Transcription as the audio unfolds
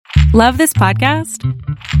Love this podcast?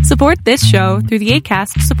 Support this show through the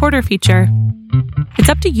Acast supporter feature. It's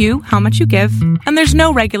up to you how much you give, and there's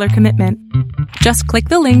no regular commitment. Just click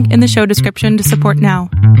the link in the show description to support now.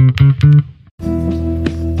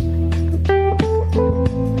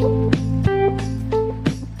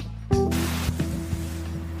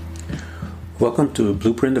 Welcome to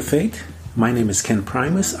Blueprint of Faith. My name is Ken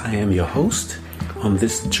Primus. I am your host on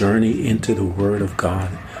this journey into the Word of God,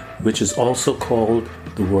 which is also called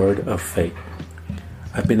the Word of Faith.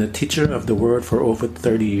 I've been a teacher of the Word for over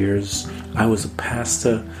 30 years. I was a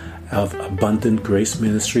pastor of Abundant Grace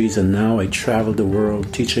Ministries, and now I travel the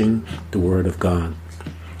world teaching the Word of God.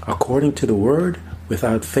 According to the Word,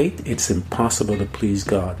 without faith, it's impossible to please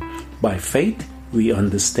God. By faith, we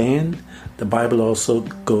understand. The Bible also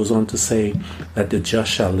goes on to say that the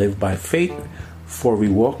just shall live by faith, for we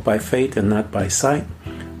walk by faith and not by sight.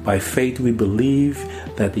 By faith, we believe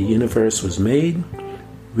that the universe was made.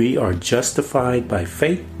 We are justified by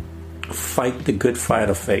faith. Fight the good fight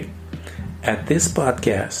of faith. At this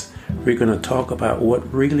podcast, we're going to talk about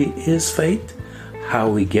what really is faith, how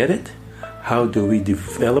we get it, how do we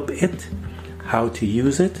develop it, how to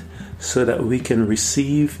use it, so that we can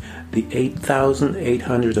receive the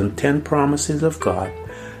 8,810 promises of God,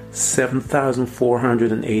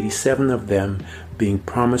 7,487 of them being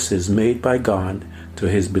promises made by God to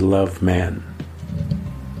His beloved man.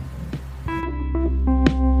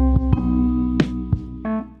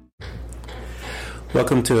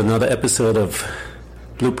 Welcome to another episode of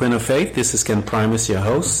Blueprint of Faith. This is Ken Primus, your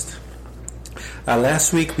host.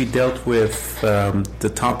 Last week we dealt with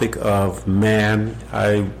the topic of man.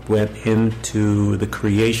 I went into the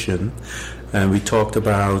creation and we talked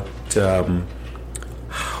about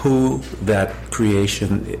who that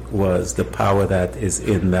creation was, the power that is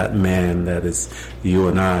in that man, that is you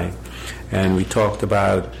and I. And we talked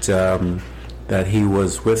about that he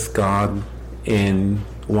was with God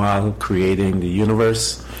while creating the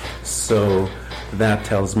universe. So that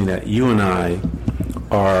tells me that you and I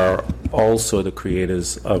are also the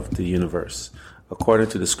creators of the universe. According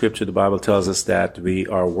to the scripture, the Bible tells us that we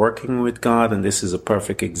are working with God, and this is a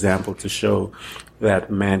perfect example to show that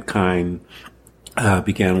mankind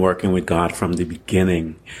began working with God from the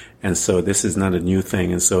beginning. And so this is not a new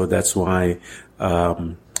thing, and so that's why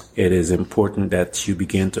it is important that you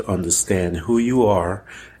begin to understand who you are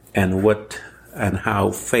and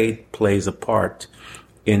how faith plays a part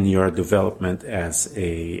in your development as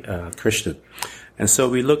a Christian. And so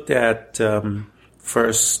we looked at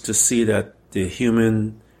first to see that the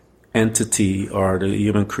human entity or the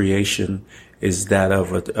human creation is that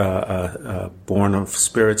of a born of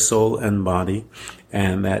spirit, soul, and body,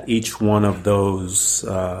 and that each one of those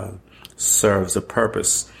serves a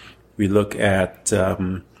purpose. We look at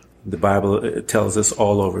the Bible tells us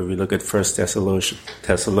all over. We look at 1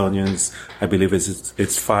 Thessalonians, I believe it's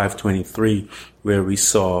 5:23, where we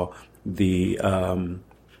saw the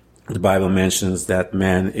Bible mentions that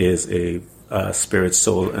man is a spirit,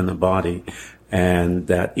 soul, and a body, and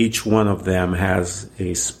that each one of them has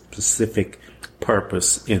a specific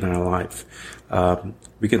purpose in our life.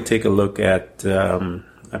 We can take a look at,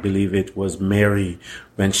 I believe it was Mary,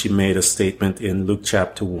 when she made a statement in Luke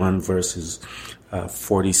chapter 1, verses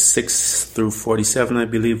 46 through 47, I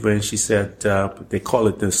believe, when she said, they call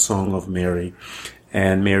it the Song of Mary.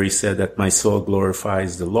 And Mary said that my soul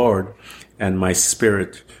glorifies the Lord and my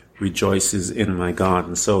spirit rejoices in my God.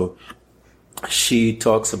 And so she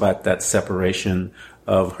talks about that separation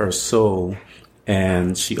of her soul,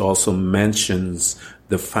 and she also mentions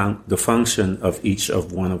the function of each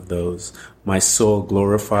of one of those. My soul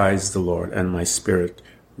glorifies the Lord and my spirit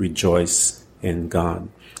rejoice in God.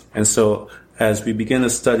 And so as we begin to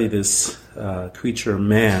study this creature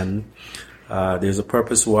man, there's a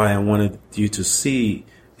purpose why I wanted you to see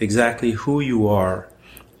exactly who you are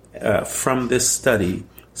from this study,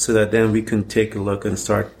 so that then we can take a look and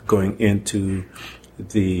start going into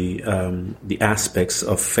the aspects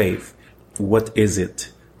of faith. What is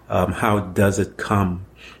it? How does it come?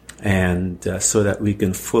 And so that we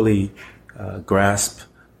can fully grasp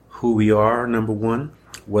who we are, number one,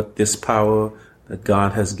 what this power that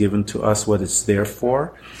God has given to us, what it's there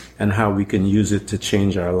for, and how we can use it to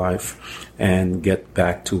change our life and get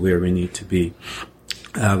back to where we need to be.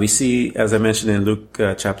 We see, as I mentioned in Luke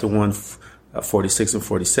chapter 1, 46 and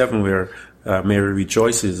 47, where Mary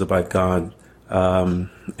rejoices about God, and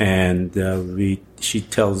she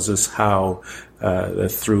tells us how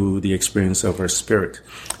through the experience of her spirit.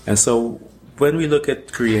 And so when we look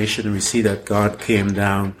at creation, we see that God came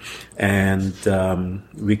down and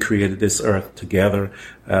we created this earth together,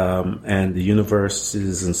 and the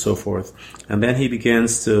universes and so forth. And then he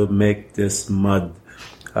begins to make this mud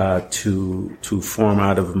to form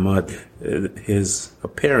out of mud his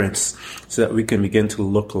appearance so that we can begin to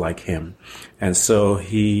look like him. And so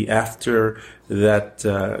he, after that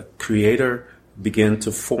Creator began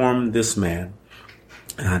to form this man,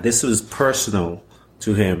 this was personal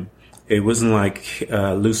to him. It wasn't like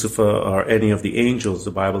Lucifer or any of the angels.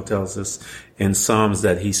 The Bible tells us in Psalms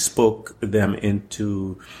that he spoke them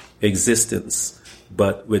into existence.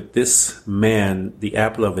 But with this man, the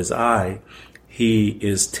apple of his eye, he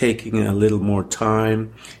is taking a little more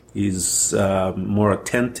time. He's more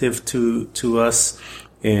attentive to us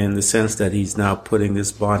in the sense that he's now putting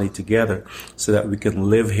this body together so that we can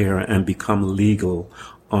live here and become legal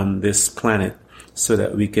on this planet, so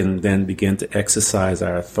that we can then begin to exercise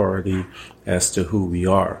our authority as to who we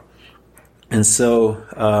are. And so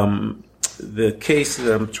the case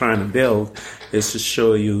that I'm trying to build is to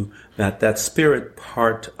show you that spirit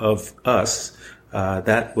part of us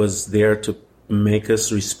that was there to make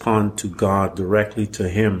us respond to God, directly to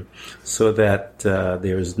him, so that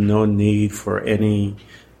there is no need for any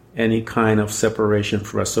kind of separation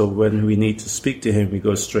for us. So when we need to speak to him, we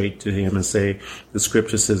go straight to him and say, the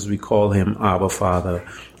scripture says we call him Abba Father.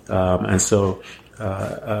 And so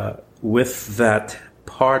with that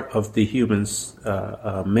part of the human's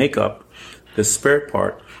makeup, the spirit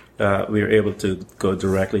part, we are able to go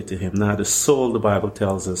directly to him. Now the soul, the Bible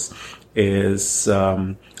tells us, is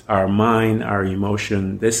our mind, our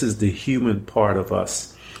emotion. This is the human part of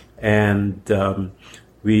us. And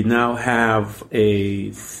we now have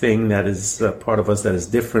a thing that is part of us that is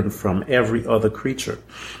different from every other creature.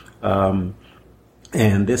 And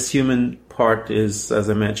this human part is, as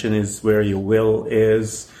I mentioned, is where your will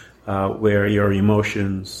is, where your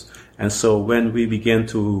emotions. And so when we begin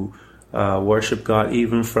to worship God,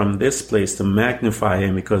 even from this place, to magnify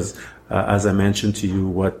him, because as I mentioned to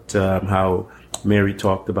you, how Mary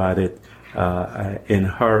talked about it in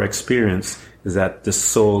her experience, is that the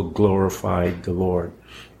soul glorified the Lord.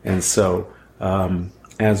 And so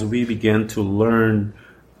as we begin to learn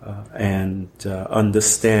and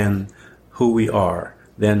understand who we are,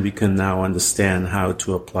 then we can now understand how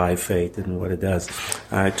to apply faith and what it does.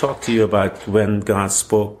 I talked to you about when God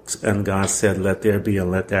spoke and God said, let there be,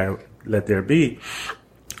 and let there be.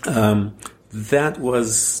 That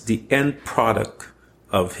was the end product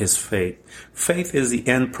of his faith. Faith is the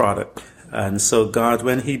end product. And so God,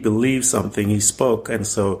 when he believed something, he spoke, and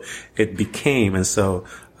so it became. And so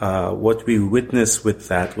what we witnessed with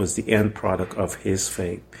that was the end product of his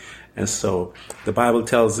faith. And so the Bible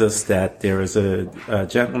tells us that there is a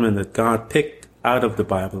gentleman that God picked out of the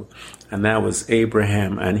Bible, and that was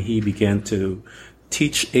Abraham. And he began to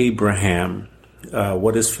teach Abraham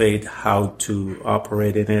what is faith, how to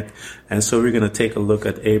operate in it. And so we're going to take a look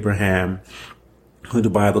at Abraham, who the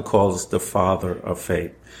Bible calls the father of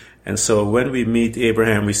faith. And so when we meet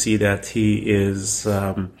Abraham, we see that he is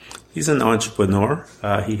he's an entrepreneur.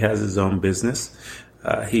 He has his own business.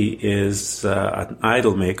 He is an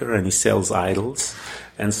idol maker, and he sells idols.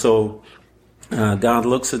 And so God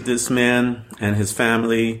looks at this man and his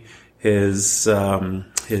family. His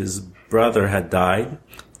brother had died,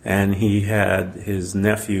 and he had his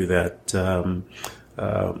nephew, that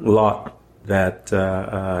Lot, that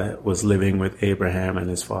was living with Abraham and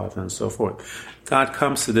his father and so forth. God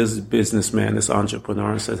comes to this businessman, this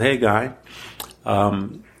entrepreneur, and says, hey, guy,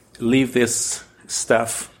 leave this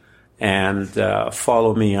stuff and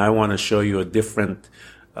follow me. I want to show you a different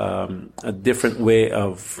way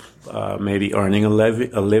of maybe earning a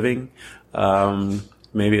living,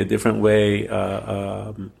 maybe a different way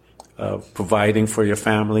of providing for your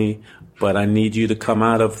family. But I need you to come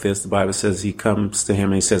out of this. The Bible says he comes to him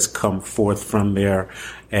and he says, come forth from there.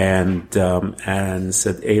 And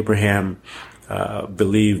said Abraham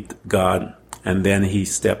believed God, and then he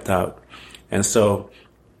stepped out. And so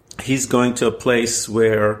he's going to a place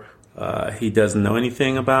where he doesn't know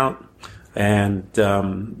anything about. And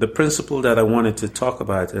the principle that I wanted to talk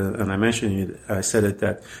about, and I mentioned it, I said it,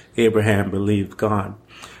 that Abraham believed God.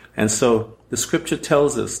 And so the scripture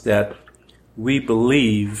tells us that we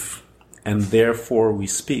believe and therefore we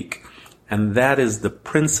speak. And that is the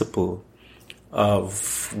principle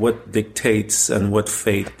of what dictates and what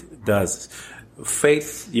faith does.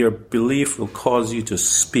 Faith, your belief will cause you to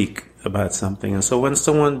speak about something. And so when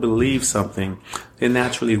someone believes something, they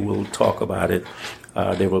naturally will talk about it.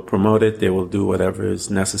 They will promote it. They will do whatever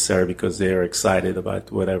is necessary because they are excited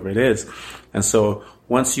about whatever it is. And so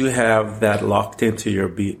once you have that locked into your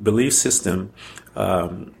belief system,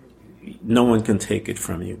 no one can take it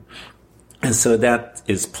from you. And so that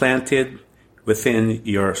is planted within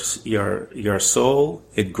your soul.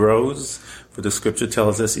 It grows For the scripture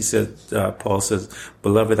tells us, he said, Paul says,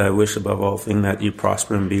 "Beloved, I wish above all things that you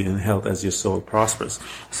prosper and be in health as your soul prospers."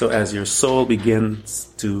 So as your soul begins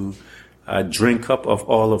to drink up of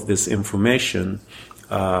all of this information,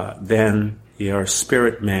 then your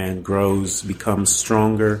spirit man grows, becomes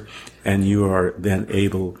stronger, and you are then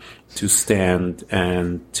able to stand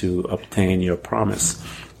and to obtain your promise.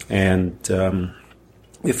 And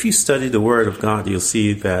if you study the Word of God, you'll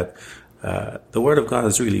see that the Word of God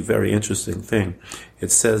is really a very interesting thing.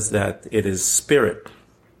 It says that it is spirit.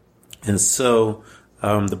 And so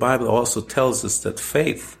the Bible also tells us that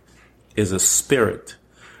faith is a spirit.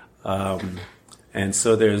 And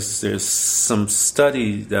so there's some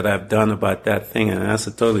study that I've done about that thing, and that's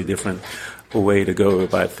a totally different way to go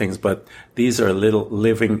about things. But these are little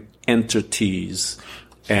living entities,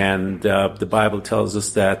 and the Bible tells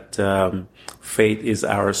us that faith is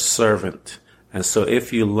our servant. And so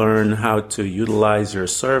if you learn how to utilize your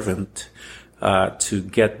servant to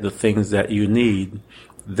get the things that you need,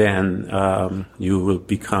 then you will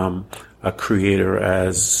become a creator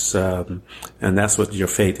and that's what your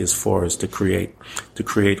faith is for, is to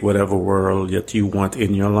create whatever world that you want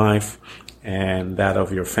in your life and that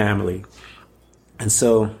of your family. And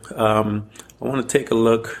so I want to take a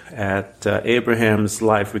look at Abraham's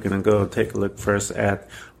life. We're going to go take a look first at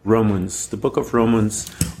Romans. The book of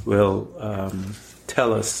Romans will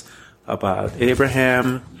tell us about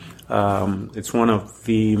Abraham. It's one of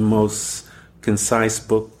the most concise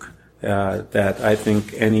book that I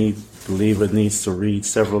think any believer needs to read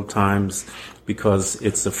several times, because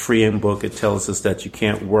it's a freeing book. It tells us that you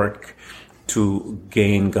can't work to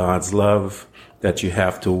gain God's love, that you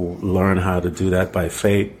have to learn how to do that by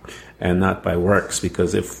faith and not by works,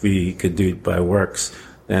 because if we could do it by works,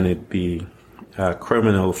 then it'd be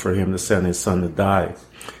criminal for him to send his son to die.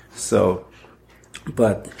 So,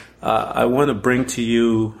 but I want to bring to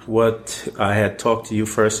you what I had talked to you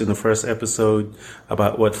first in the first episode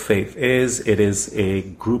about what faith is. It is a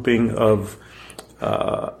grouping of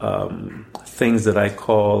things that I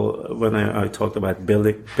call, when I talked about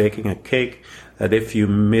baking a cake, that if you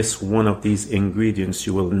miss one of these ingredients,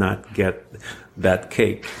 you will not get that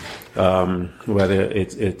cake, whether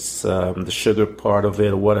it's the sugar part of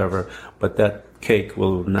it or whatever, but that cake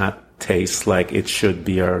will not taste like it should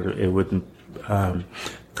be, or it wouldn't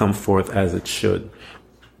come forth as it should.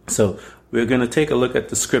 So we're going to take a look at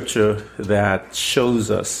the scripture that shows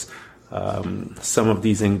us some of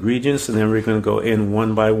these ingredients, and then we're going to go in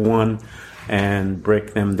one by one and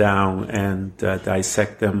break them down and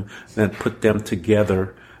dissect them, then put them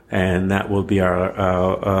together, and that will be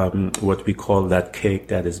our what we call that cake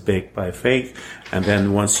that is baked by faith. And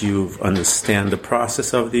then once you understand the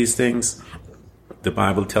process of these things, the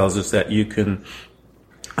Bible tells us that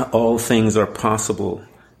all things are possible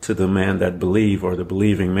to the man that believe, or the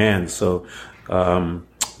believing man. So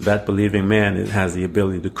that believing man, it has the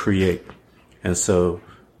ability to create. And so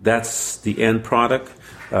that's the end product.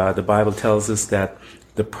 The Bible tells us that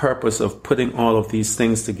the purpose of putting all of these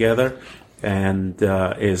things together and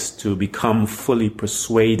is to become fully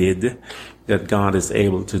persuaded that God is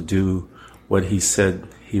able to do what he said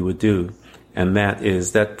he would do. And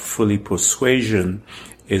that fully persuasion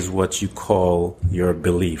is what you call your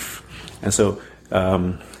belief. And so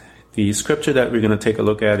the scripture that we're going to take a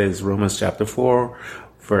look at is Romans chapter 4,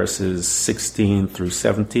 verses 16 through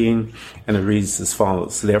 17, and it reads as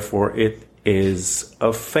follows: "Therefore it is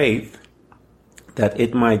of faith, that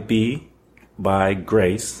it might be by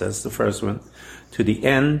grace," that's the first one, "to the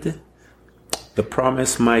end the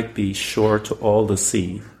promise might be sure to all the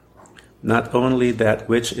seed, not only that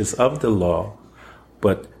which is of the law,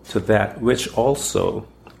 but to that which also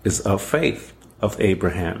is of faith of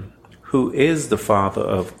Abraham, who is the father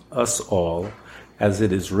of us all, as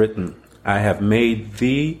it is written, I have made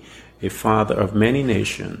thee a father of many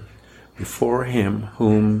nations, before him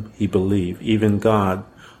whom he believed, even God,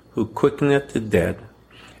 who quickeneth the dead,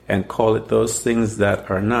 and calleth those things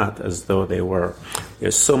that are not as though they were."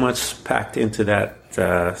 There's so much packed into that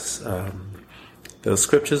those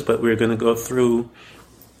scriptures, but we're going to go through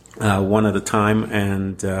one at a time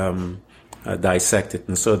and dissect it.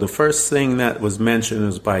 And so the first thing that was mentioned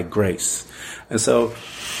was by grace. And so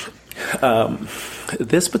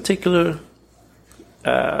this particular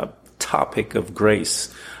topic of grace,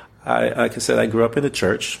 like I said, I grew up in a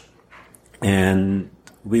church, and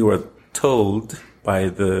we were told by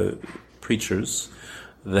the preachers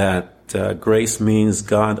that grace means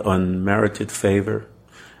God unmerited favor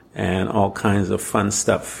and all kinds of fun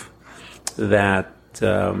stuff that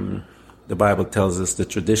the Bible tells us the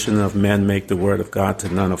tradition of men make the word of God to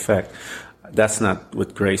none effect. That's not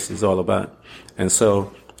what grace is all about. And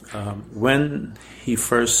so when he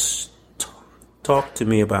first talked to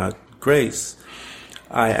me about grace,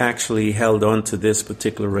 I actually held on to this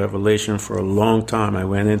particular revelation for a long time. I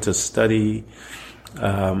went into study.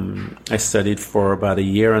 I studied for about a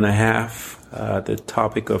year and a half the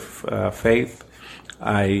topic of faith.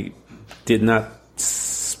 I did not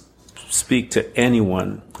speak to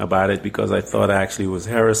anyone about it because I thought actually it was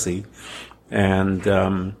heresy.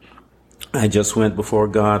 And I just went before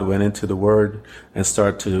God, went into the Word, and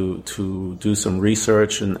started to do some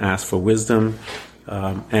research and ask for wisdom.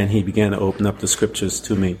 And He began to open up the Scriptures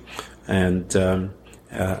to me. And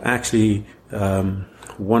actually,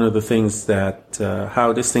 one of the things that,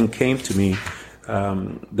 how this thing came to me,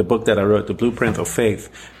 the book that I wrote, The Blueprint of Faith,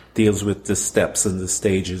 deals with the steps and the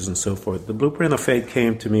stages and so forth. The Blueprint of Faith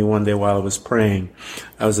came to me one day while I was praying.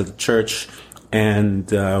 I was at the church,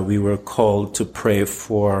 and we were called to pray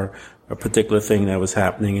for a particular thing that was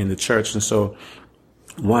happening in the church. And so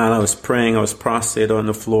while I was praying, I was prostrate on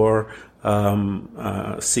the floor,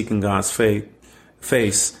 seeking God's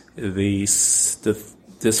face.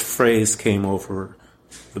 This phrase came over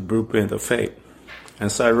the Blueprint of Faith.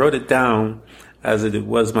 And so I wrote it down, as it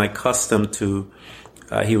was my custom to.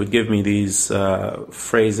 He would give me these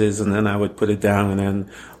phrases, and then I would put it down, and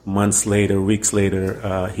then months later, weeks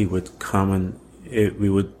later, he would come, and it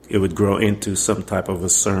would grow into some type of a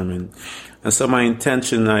sermon. And so my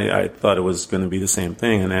intention, I thought it was going to be the same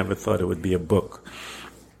thing, and I never thought it would be a book.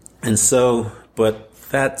 And so, but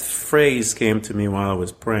that phrase came to me while I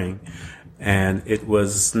was praying, and it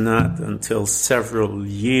was not until several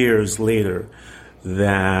years later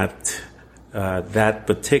that that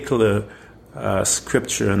particular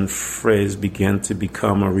scripture and phrase began to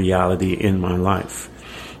become a reality in my life.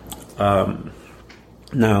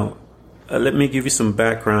 Now, let me give you some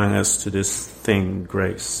background as to this thing,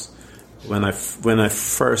 grace. When I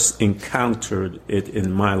first encountered it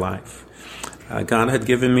in my life, God had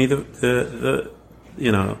given me the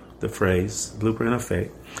phrase, Blueprint of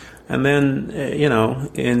Faith, and then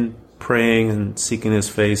in praying and seeking His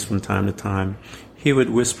face from time to time, He would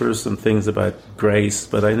whisper some things about grace,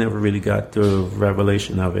 but I never really got to a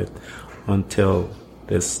revelation of it until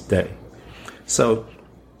this day. So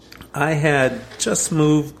I had just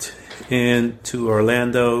moved into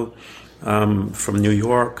Orlando from New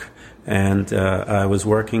York, and I was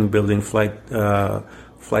working building flight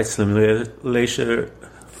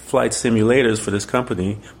simulators for this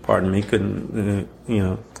company. Pardon me, couldn't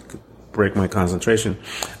break my concentration.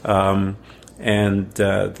 And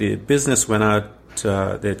the business went out.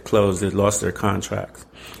 They'd closed, they'd lost their contract.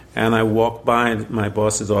 And I walked by my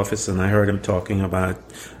boss's office, and I heard him talking about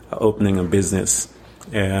opening a business,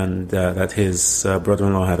 and that his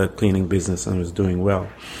brother-in-law had a cleaning business and was doing well.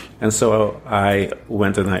 And so I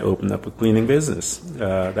went and I opened up a cleaning business.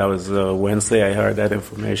 That was Wednesday. I heard that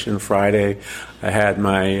information. Friday, I had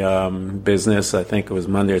my business. I think it was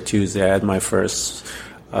Monday or Tuesday. I had my first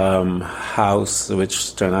house,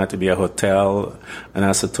 which turned out to be a hotel, and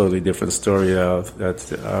that's a totally different story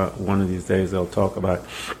that one of these days I'll talk about.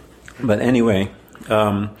 But anyway,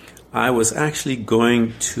 I was actually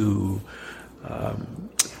going to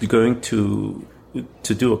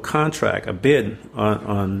do a contract, a bid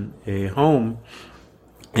on a home,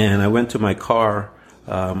 and I went to my car.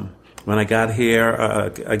 When I got here,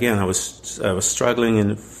 again, I was struggling.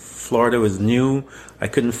 In Florida was new. I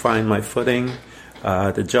couldn't find my footing.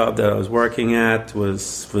 The job that I was working at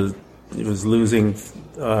was losing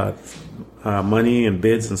money and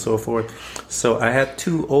bids and so forth. So I had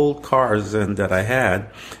two old cars that I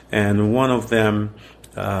had, and one of them,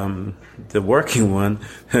 the working one,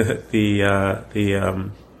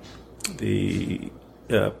 the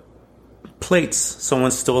plates.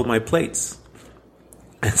 Someone stole my plates,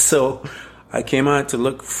 and so I came out to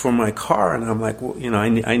look for my car, and I'm like, well,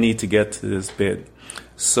 I need to get to this bid.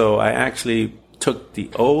 So I actually took the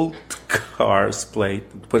old car's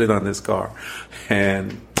plate, put it on this car,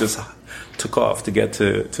 and just took off to get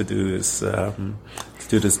to do this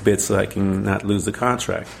bid so I can not lose the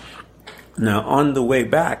contract. Now, on the way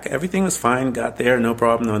back, everything was fine. Got there, no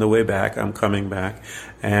problem. On the way back, I'm coming back,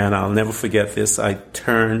 and I'll never forget this. I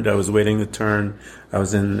was waiting to turn. I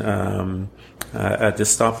was in at the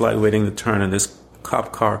stoplight waiting to turn, and this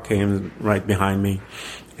cop car came right behind me.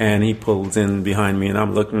 And he pulls in behind me, and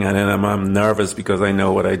I'm looking at it, and I'm nervous because I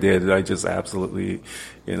know what I did. I just absolutely,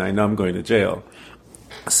 I know I'm going to jail.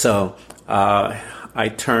 So I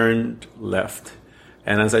turned left,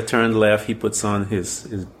 and as I turned left, he puts on his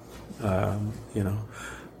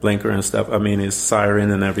blinker and stuff. I mean, his siren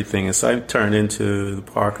and everything. And so I turned into the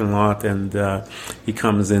parking lot, and he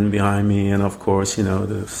comes in behind me, and of course,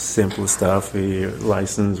 the simple stuff, the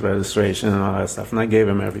license, registration, and all that stuff. And I gave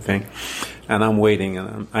him everything. And I'm waiting,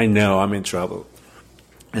 and I know I'm in trouble.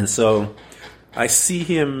 And so I see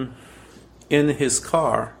him in his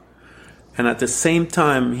car, and at the same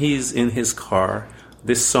time he's in his car,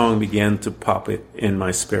 this song began to pop it in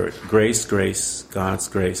my spirit. Grace, grace, God's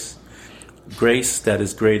grace. Grace that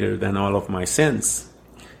is greater than all of my sins.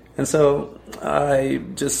 And so I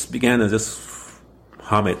just began to just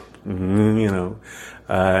hum it,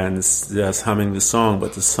 and just humming the song,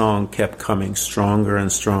 but the song kept coming stronger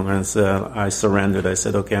and stronger. And so I surrendered. I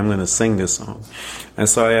said, okay, I'm going to sing this song. And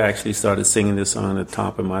so I actually started singing this song at the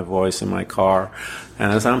top of my voice in my car.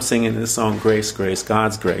 And as I'm singing this song, Grace, Grace,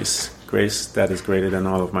 God's grace, grace that is greater than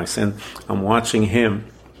all of my sin, I'm watching him,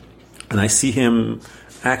 and I see him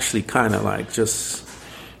actually kind of like just,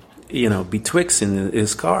 betwixt in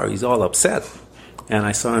his car. He's all upset. And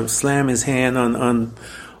I saw him slam his hand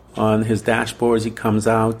on his dashboard as he comes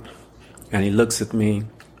out, and he looks at me,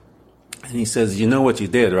 and he says, you know what you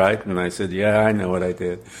did, right? And I said, yeah, I know what I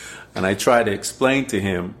did. And I tried to explain to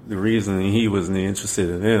him the reason he wasn't interested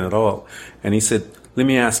in it at all. And he said, let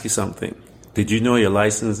me ask you something. Did you know your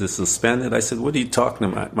license is suspended? I said, what are you talking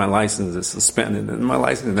about? My license is suspended. And my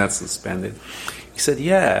license is not suspended. He said,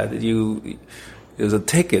 yeah, there's a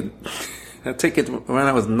ticket when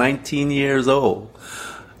I was 19 years old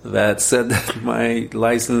that said that my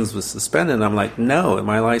license was suspended. And I'm like, no,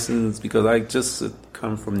 my license, because I just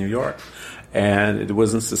come from New York, and it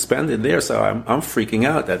wasn't suspended there. So I'm freaking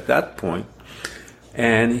out at that point.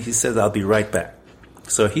 And he says, I'll be right back.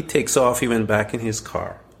 So he takes off. He went back in his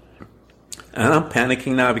car. And I'm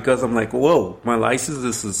panicking now because I'm like, whoa, my license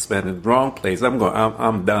is suspended. Wrong place.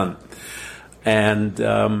 I'm done. And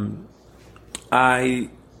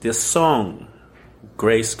this song,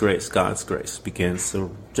 Grace, Grace, God's grace, begins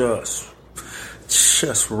to just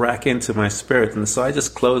rack into my spirit. And so I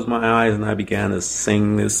just closed my eyes and I began to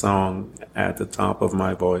sing this song at the top of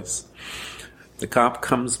my voice. The cop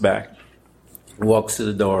comes back, walks to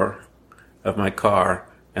the door of my car,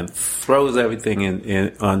 and throws everything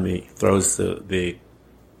in on me. Throws the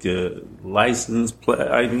license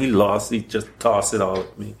plate. He just tossed it all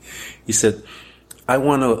at me. He said, I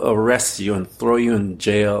want to arrest you and throw you in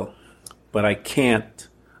jail, but I can't.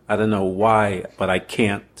 I don't know why, but I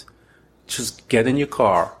can't. Just get in your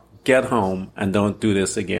car, get home, and don't do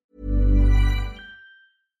this again.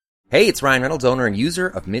 Hey, it's Ryan Reynolds, owner and user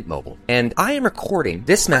of Mint Mobile. And I am recording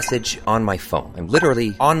this message on my phone. I'm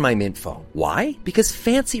literally on my Mint phone. Why? Because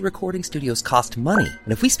fancy recording studios cost money.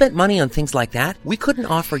 And if we spent money on things like that, we couldn't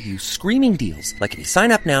offer you screaming deals. Like if you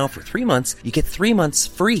sign up now for 3 months, you get 3 months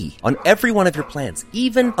free on every one of your plans,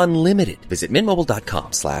 even unlimited. Visit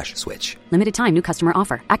mintmobile.com/switch. Limited time new customer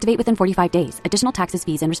offer. Activate within 45 days. Additional taxes,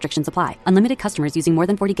 fees, and restrictions apply. Unlimited customers using more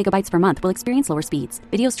than 40 gigabytes per month will experience lower speeds.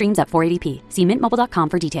 Video streams at 480p. See mintmobile.com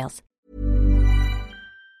for details.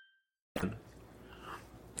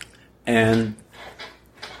 And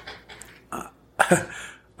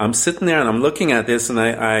I'm sitting there and I'm looking at this, and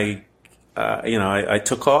I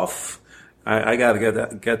took off. I got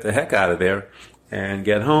to get the heck out of there and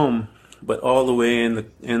get home. But all the way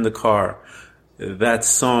in the car, that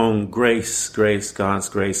song, Grace, Grace, God's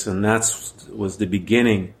grace, and that was the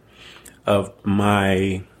beginning of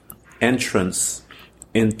my entrance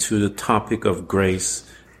into the topic of grace,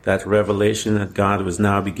 that revelation that God was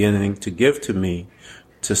now beginning to give to me,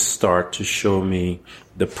 to start to show me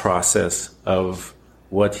the process of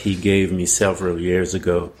what he gave me several years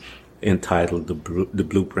ago, entitled The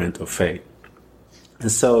Blueprint of Faith.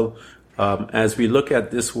 And so as we look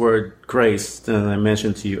at this word grace, and I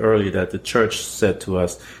mentioned to you earlier that the church said to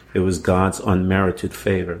us it was God's unmerited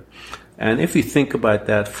favor. And if you think about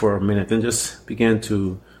that for a minute and just begin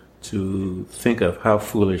to think of how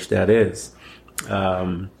foolish that is,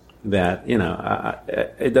 that,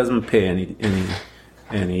 it doesn't pay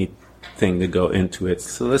anything to go into it.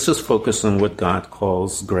 So let's just focus on what God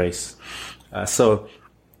calls grace. So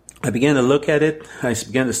I began to look at it. I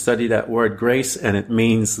began to study that word grace, and it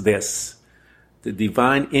means this: the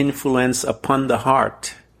divine influence upon the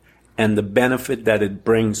heart and the benefit that it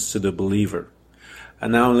brings to the believer.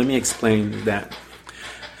 And now let me explain that.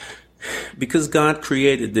 Because God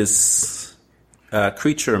created this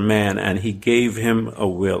creature, man, and he gave him a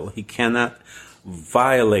will. He cannot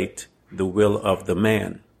violate the will of the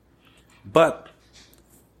man. But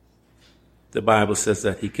the Bible says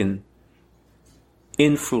that he can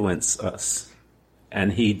influence us,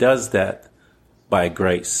 and he does that by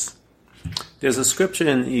grace. There's a scripture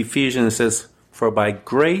in Ephesians that says, "For by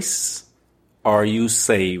grace are you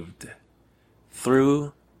saved,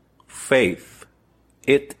 through faith.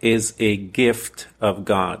 It is a gift of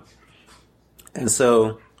God." And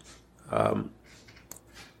so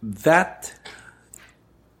that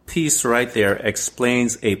piece right there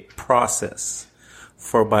explains a process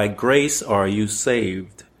For by grace are you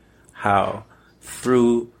saved. How?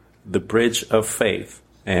 Through the bridge of faith,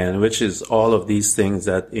 and which is all of these things,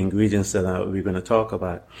 that ingredients that we're going to talk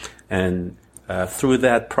about. And through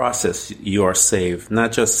that process, you are saved.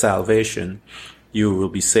 Not just salvation, you will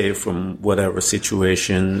be saved from whatever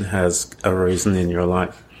situation has arisen in your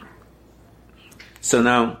life. So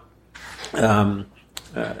now,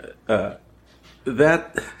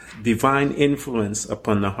 that divine influence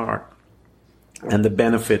upon the heart and the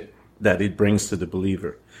benefit that it brings to the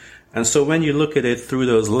believer. And so when you look at it through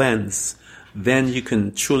those lenses, then you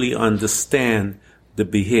can truly understand the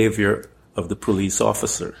behavior of the police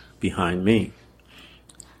officer behind me.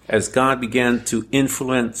 As God began to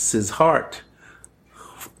influence his heart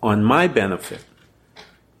on my benefit.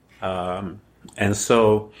 And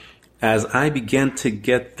so as I began to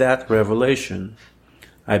get that revelation,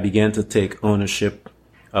 I began to take ownership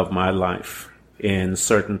of my life in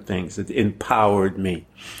certain things. It empowered me.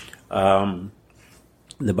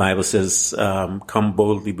 The Bible says, come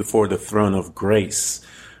boldly before the throne of grace.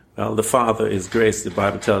 Well, the Father is grace. The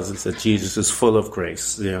Bible tells us that Jesus is full of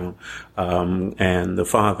grace, and the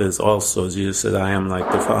Father is also, Jesus said, I am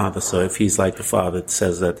like the Father. So if he's like the Father, it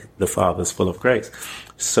says that the Father is full of grace.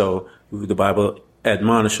 So the Bible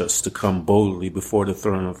admonishes us to come boldly before the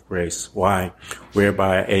throne of grace. Why?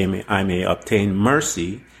 Whereby I may obtain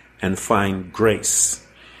mercy and find grace.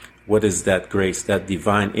 What is that grace? That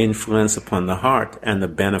divine influence upon the heart and the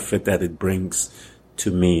benefit that it brings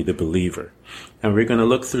to me, the believer. And we're going to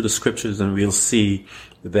look through the scriptures and we'll see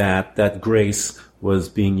that that grace was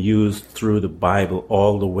being used through the Bible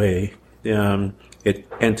all the way. It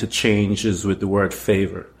interchanges with the word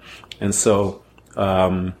favor. And so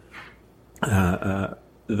the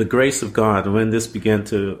grace of God, when this began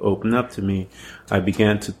to open up to me, I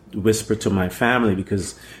began to whisper to my family,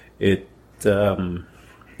 because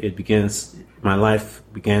my life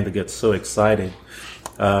began to get so excited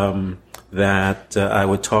that I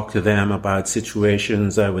would talk to them about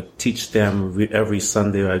situations. I would teach them every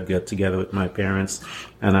Sunday. I'd get together with my parents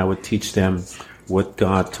and I would teach them what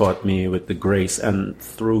God taught me with the grace. And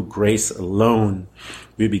through grace alone,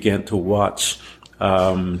 we began to watch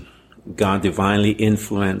God divinely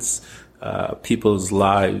influence people's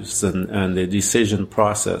lives and the decision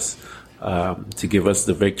process to give us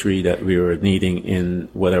the victory that we were needing in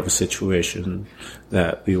whatever situation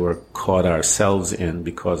that we were caught ourselves in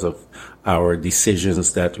because of our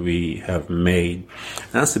decisions that we have made.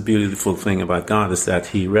 That's the beautiful thing about God, is that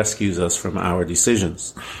he rescues us from our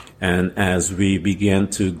decisions. And as we begin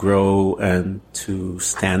to grow and to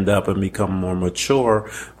stand up and become more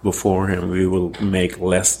mature before him, we will make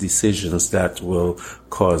less decisions that will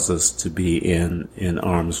cause us to be in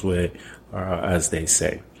harm's way, as they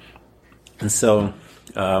say. And so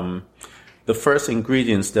the first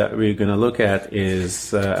ingredients that we're going to look at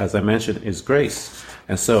is, as I mentioned, is grace.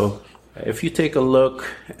 And so if you take a look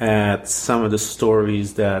at some of the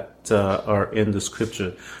stories that are in the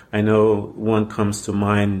scripture, I know one comes to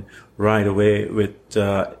mind right away with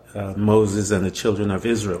Moses and the children of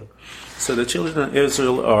Israel. So the children of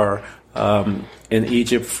Israel are in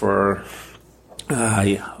Egypt for,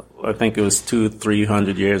 I think it was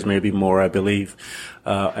 200-300 years, maybe more, I believe,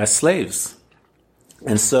 as slaves.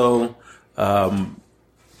 And so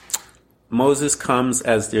Moses comes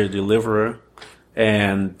as their deliverer,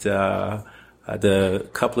 and the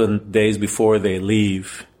couple of days before they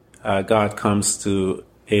leave, God comes to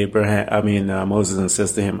Moses, and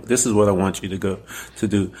says to him, this is what I want you to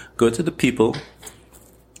do. Go to the people,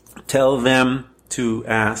 tell them to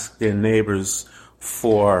ask their neighbors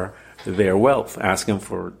for their wealth, ask them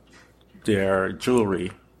for their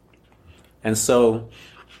jewelry. And so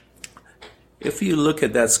if you look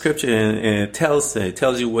at that scripture and it tells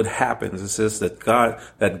you what happens, it says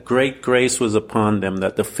that great grace was upon them,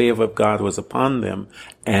 that the favor of God was upon them,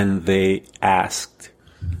 and they asked.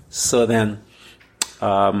 So then,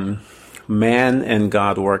 man and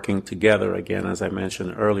God working together again, as I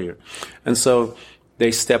mentioned earlier. And so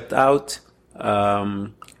they stepped out,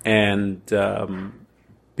 and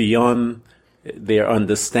beyond their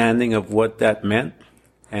understanding of what that meant.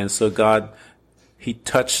 And so God, he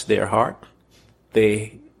touched their heart.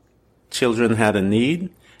 Children had a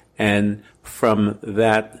need, and from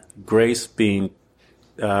that grace being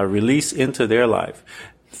released into their life,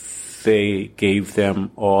 they gave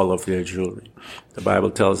them all of their jewelry. The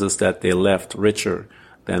Bible tells us that they left richer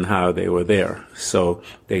than how they were there. So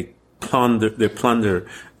they plunder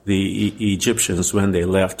the Egyptians when they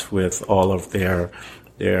left with all of their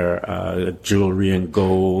jewelry and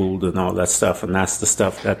gold and all that stuff, and that's the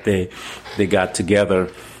stuff that they got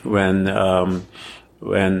together when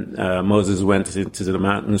Moses went into the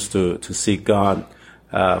mountains to seek God.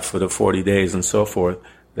 for the 40 days and so forth,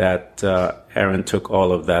 that Aaron took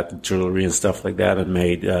all of that jewelry and stuff like that and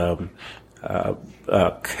made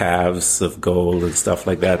calves of gold and stuff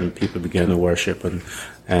like that, and people began to worship and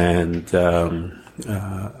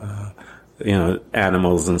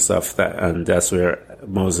animals and stuff. And that's where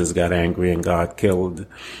Moses got angry, and God killed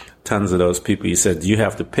tons of those people. He said, you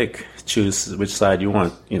have to choose which side you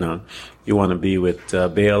want. You want to be with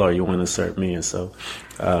Baal or you want to serve me. And so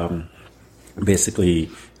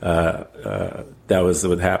basically that was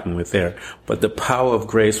what happened with there. But the power of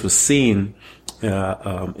grace was seen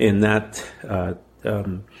in that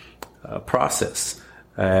process,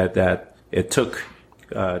 that it took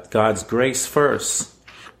God's grace first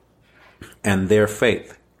and their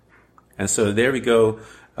faith. And so there we go.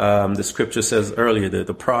 The scripture says earlier that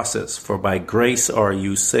the process, for by grace are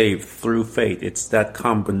you saved through faith. It's that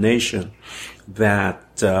combination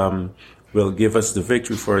that will give us the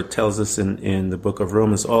victory. For it tells us in the book of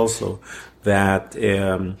Romans also that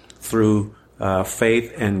through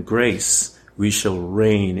faith and grace we shall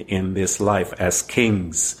reign in this life as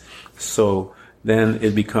kings. So then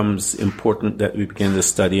it becomes important that we begin to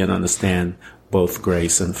study and understand both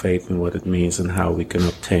grace and faith and what it means and how we can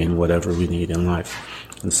obtain whatever we need in life.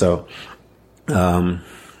 And so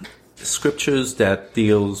scriptures that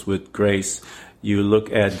deals with grace, you look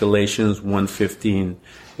at Galatians 1:15,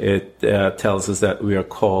 it tells us that we are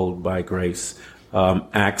called by grace.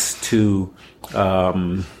 Acts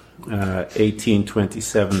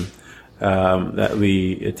 2:18-27,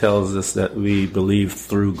 it tells us that we believe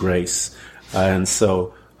through grace. And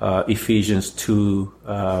so Ephesians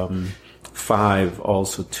 2:5,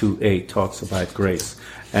 also 2:8 talks about grace.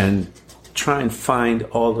 And try and find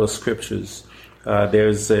all those scriptures.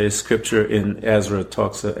 There's a scripture in Ezra,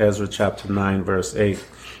 Ezra chapter 9, verse 8.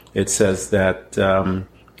 It says that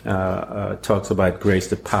talks about grace,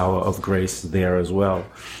 the power of grace there as well.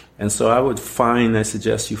 And so I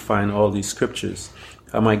suggest you find all these scriptures.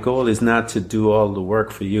 My goal is not to do all the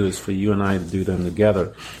work for you, it's for you and I to do them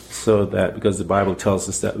together. So that, because the Bible tells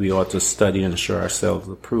us that we ought to study and show ourselves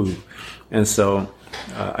approved. And so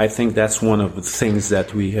I think that's one of the things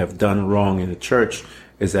that we have done wrong in the church,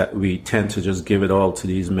 is that we tend to just give it all to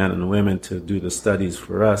these men and women to do the studies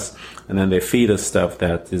for us, and then they feed us stuff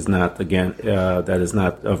that is not, that is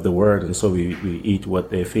not of the Word, and so we eat what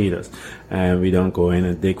they feed us, and we don't go in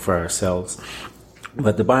and dig for ourselves.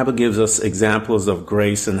 But the Bible gives us examples of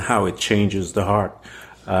grace and how it changes the heart.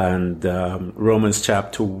 And Romans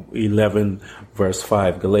chapter 11, verse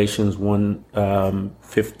 5, Galatians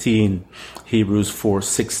 1:15, Hebrews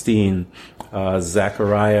 4:16,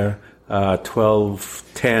 Zechariah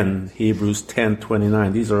 12:10, Hebrews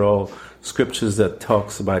 10:29. These are all scriptures that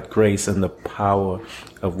talks about grace and the power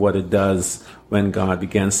of what it does when God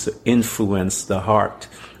begins to influence the heart.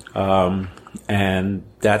 And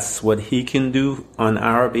that's what He can do on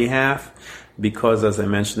our behalf, because, as I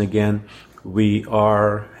mentioned again, we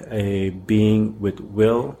are a being with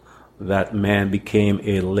will. That man became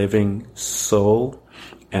a living soul,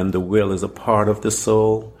 and the will is a part of the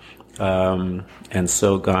soul. And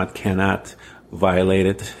so God cannot violate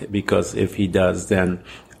it, because if He does, then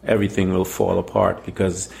everything will fall apart,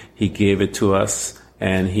 because He gave it to us,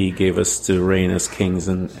 and He gave us to reign as kings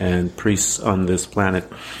and priests on this planet.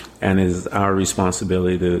 And it is our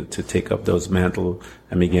responsibility to take up those mantles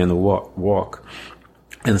and begin to walk.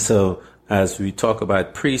 And so, as we talk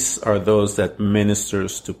about, priests are those that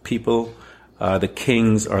ministers to people. The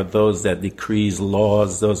kings are those that decrees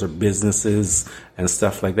laws. Those are businesses and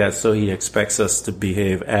stuff like that. So He expects us to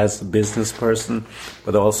behave as a business person,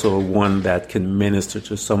 but also one that can minister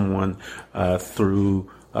to someone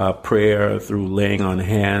through prayer, through laying on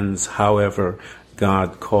hands, however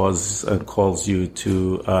God calls you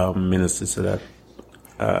to minister to that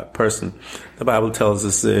person. The Bible tells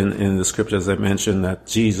us in the scriptures, as I mentioned, that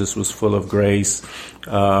Jesus was full of grace.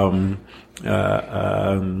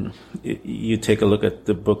 You take a look at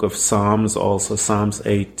the book of Psalms, also Psalms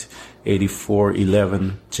 8:84,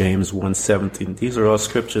 11, James 1:17. These are all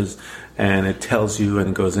scriptures, and it tells you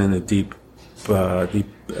and goes into deep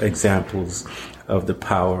examples of the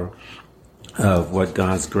power of what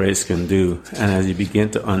God's grace can do. And as you begin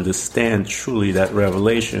to understand truly that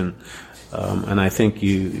revelation, and I think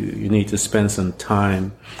you need to spend some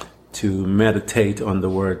time to meditate on the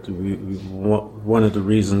Word. One of the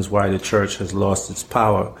reasons why the church has lost its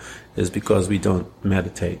power is because we don't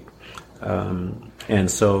meditate.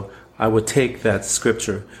 And so I would take that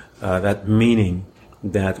scripture, that meaning,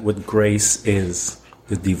 that what grace is,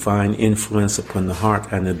 the divine influence upon the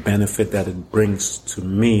heart and the benefit that it brings to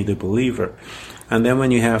me, the believer. And then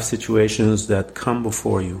when you have situations that come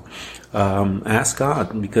before you, ask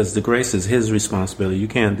God, because the grace is His responsibility. You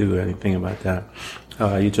can't do anything about that.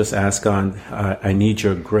 You just ask God, I need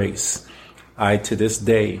your grace. I, to this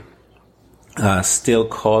day, still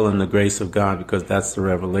call on the grace of God, because that's the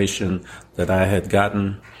revelation that I had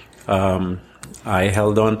gotten. I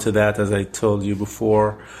held on to that, as I told you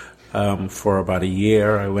before, for about a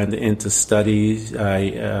year. I went into studies.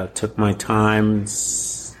 I took my time,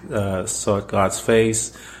 sought God's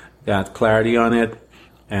face, got clarity on it.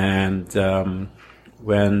 And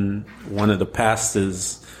when one of the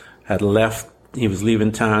pastors had left, he was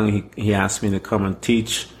leaving town, he asked me to come and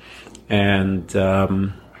teach. And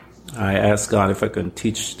I asked God if I could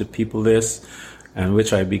teach the people this, and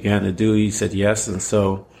which I began to do. He said yes. And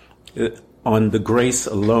so on the grace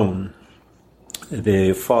alone,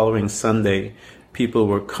 the following Sunday, people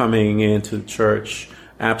were coming into the church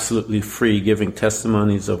absolutely free, giving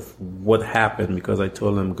testimonies of what happened, because I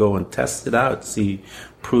told them, go and test it out,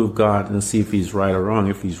 prove God and see if He's right or wrong.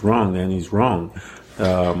 If He's wrong, then He's wrong.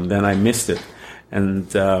 Then I missed it.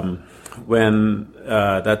 And when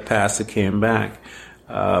that pastor came back,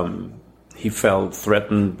 he felt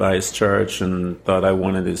threatened by his church and thought I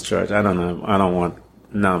wanted his church. I don't know.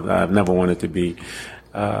 I've never wanted to be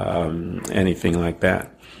anything like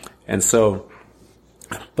that. And so,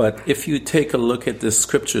 but if you take a look at the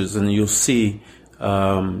scriptures, and you'll see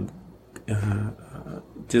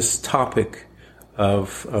this topic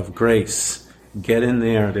of grace. Get in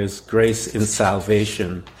there. There's grace in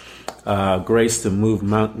salvation, grace to move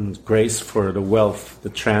mountains, grace for the wealth, the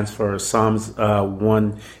transfer. Psalms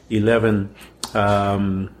 111,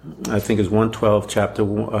 I think it's 112, chapter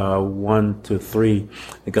 1 to 3.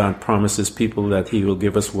 God promises people that He will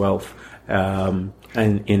give us wealth, and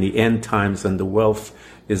in the end times, and the wealth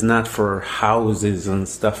is not for houses and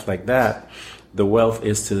stuff like that. The wealth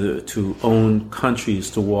is to own countries,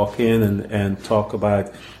 to walk in and talk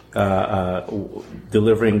about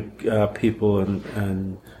delivering people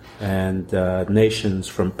and nations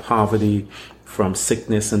from poverty, from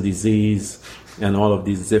sickness and disease, and all of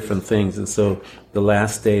these different things. And so the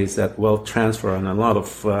last days, that wealth transfer, and a lot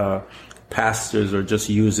of pastors are just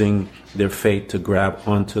using their faith to grab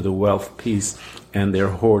onto the wealth piece, and they're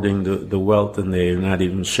hoarding the wealth, and they're not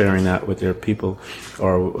even sharing that with their people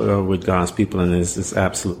or with God's people. And it's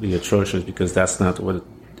absolutely atrocious, because that's not what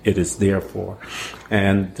it is there for.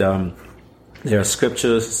 And there are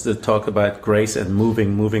scriptures that talk about grace and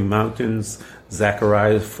moving mountains.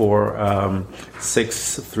 Zechariah 4,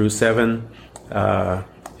 6 through 7.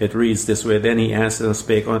 It reads this way: Then he answered and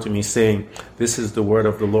spake unto me, saying, This is the word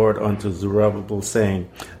of the Lord unto Zerubbabel, saying,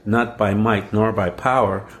 Not by might nor by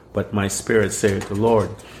power, but my spirit, saith the Lord.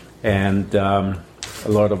 And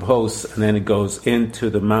Lord of hosts. And then it goes into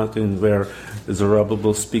the mountain, where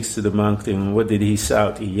Zerubbabel speaks to the mountain. What did he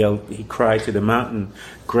shout? He yelled, he cried to the mountain,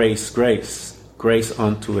 Grace, grace, grace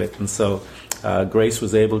unto it. And so grace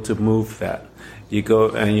was able to move that. You go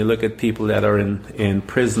and you look at people that are in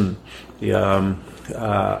prison.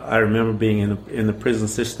 I remember being in the prison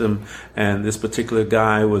system, and this particular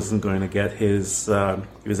guy wasn't going to get his,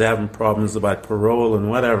 he was having problems about parole and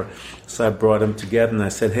whatever. So I brought him together and I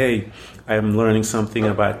said, hey, I'm learning something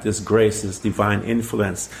about this grace, this divine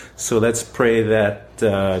influence. So let's pray that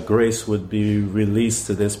grace would be released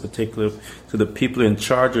to to the people in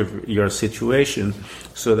charge of your situation,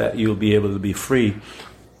 so that you'll be able to be free.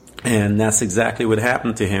 And that's exactly what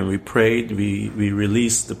happened to him. We prayed, we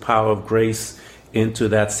released the power of grace into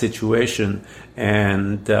that situation,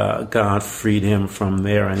 and God freed him from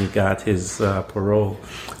there, and he got his parole.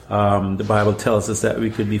 The Bible tells us that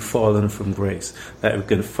we could be fallen from grace, that we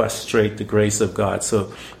can frustrate the grace of God.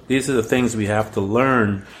 So these are the things we have to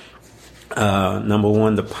learn. Number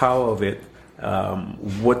one, the power of it.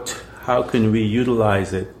 How can we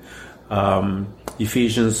utilize it?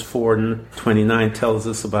 Ephesians 4:29 tells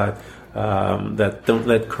us about that don't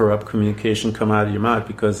let corrupt communication come out of your mouth,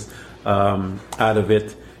 because out of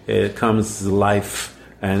it comes life,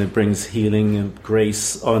 and it brings healing and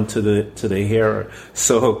grace onto the hearer.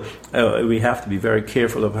 So we have to be very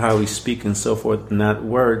careful of how we speak and so forth, and that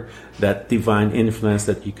word, that divine influence,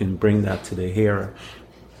 that you can bring that to the hearer.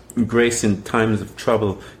 Grace in times of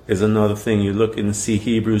trouble is another thing. You look and see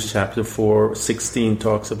Hebrews chapter 4:16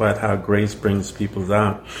 talks about how grace brings people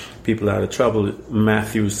out of trouble.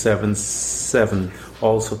 Matthew 7:7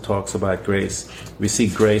 also talks about grace. We see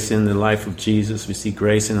grace in the life of Jesus. We see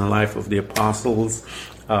grace in the life of the apostles.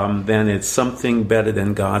 Then it's something better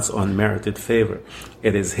than God's unmerited favor.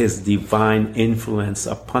 It is His divine influence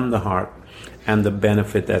upon the heart and the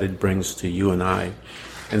benefit that it brings to you and I.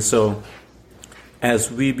 And so,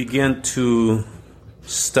 as we begin to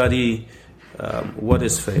study what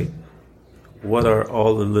is faith, what are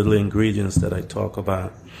all the little ingredients that I talk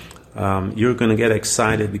about? You're going to get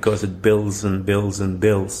excited because it builds and builds and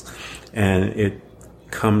builds, and it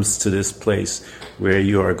comes to this place where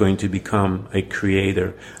you are going to become a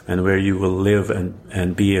creator and where you will live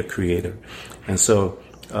and be a creator. And so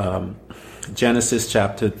Genesis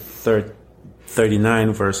chapter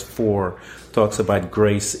 39 verse 4 talks about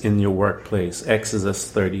grace in your workplace.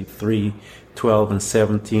 Exodus 33:12 and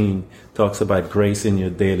 17 talks about grace in your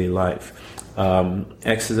daily life.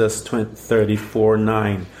 Exodus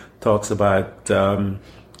 34:9 talks about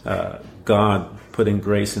God putting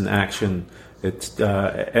grace in action. It's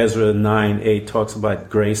Ezra 9:8 talks about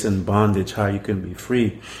grace in bondage, how you can be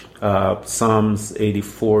free. Psalms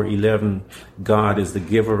 84:11, God is the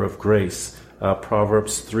giver of grace.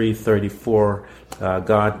 Proverbs 3:34,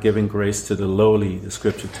 God giving grace to the lowly, the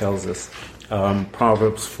scripture tells us.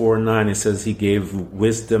 Proverbs 4:9, it says he gave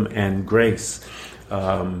wisdom and grace.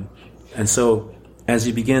 And so as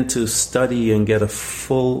you begin to study and get a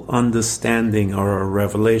full understanding or a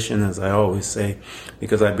revelation, as I always say,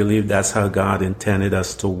 because I believe that's how God intended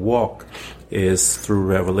us to walk, is through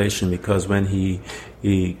revelation. Because when he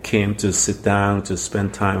came to sit down to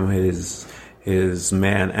spend time with his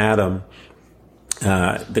man Adam,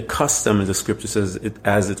 the custom, the scripture says,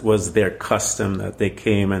 as it was their custom that they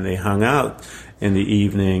came and they hung out in the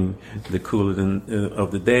evening, the cool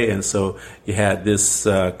of the day. And so you had this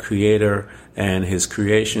creator and his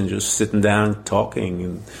creation just sitting down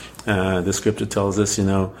talking. And the scripture tells us,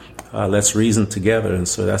 let's reason together. And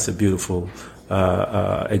so that's a beautiful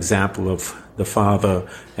example of the Father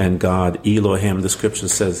and God, Elohim. The scripture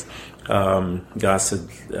says, God said,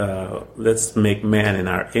 let's make man in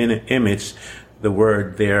our image. The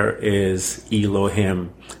word there is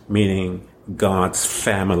Elohim, meaning God's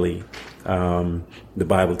family. The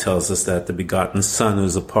Bible tells us that the begotten Son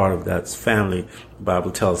is a part of that family. The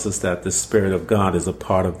Bible tells us that the Spirit of God is a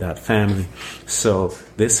part of that family. So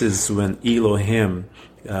this is when Elohim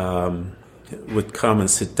would come and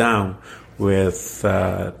sit down with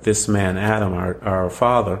this man Adam, our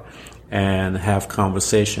father, and have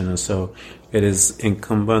conversation. And so it is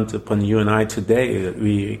incumbent upon you and I today that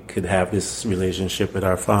we could have this relationship with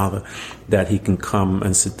our Father, that he can come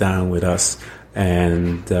and sit down with us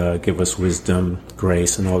and give us wisdom,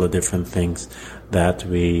 grace, and all the different things that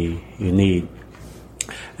you need.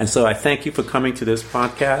 And so I thank you for coming to this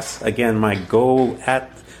podcast. Again, my goal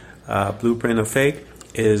at Blueprint of Faith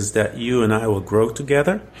is that you and I will grow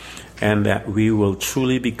together and that we will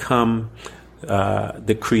truly become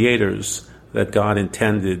the creators that God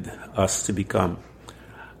intended us to become.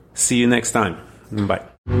 See you next time. Bye.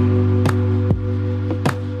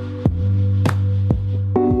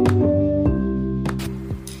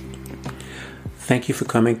 Thank you for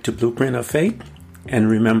coming to Blueprint of Faith. And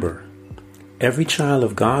remember, every child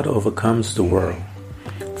of God overcomes the world.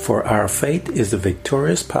 For our faith is the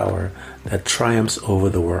victorious power that triumphs over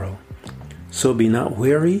the world. So be not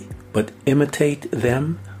weary, but imitate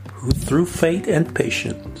them who through faith and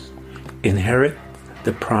patience inherit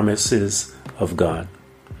the promises of God.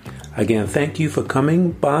 Again, thank you for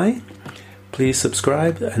coming by. Please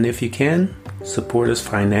subscribe, and if you can, support us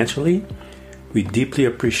financially. We deeply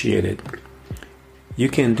appreciate it. You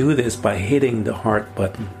can do this by hitting the heart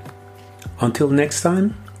button. Until next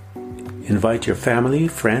time, invite your family,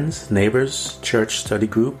 friends, neighbors, church study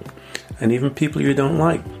group, and even people you don't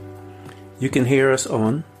like. You can hear us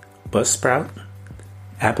on Buzzsprout,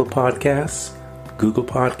 Apple Podcasts, Google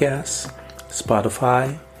Podcasts,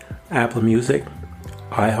 Spotify, Apple Music,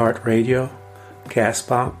 iHeartRadio,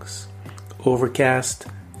 Castbox, Overcast,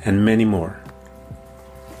 and many more.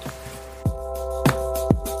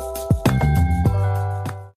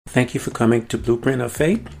 Thank you for coming to Blueprint of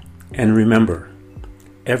Faith. And remember,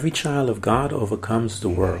 every child of God overcomes the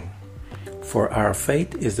world. For our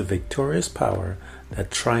faith is the victorious power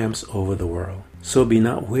that triumphs over the world. So be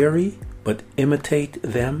not weary, but imitate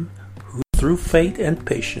them who through faith and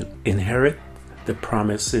patience inherit the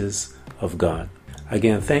promises of God.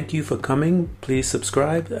 Again, thank you for coming. Please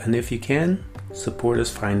subscribe, and if you can, support us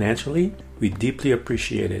financially. We deeply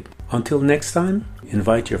appreciate it. Until next time,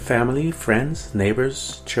 invite your family, friends,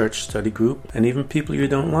 neighbors, church study group, and even people you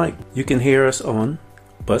don't like. You can hear us on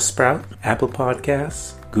Buzzsprout, Apple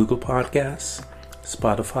Podcasts, Google Podcasts,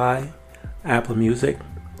 Spotify, Apple Music,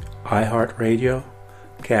 iHeartRadio,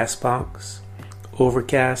 Castbox,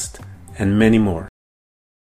 Overcast, and many more.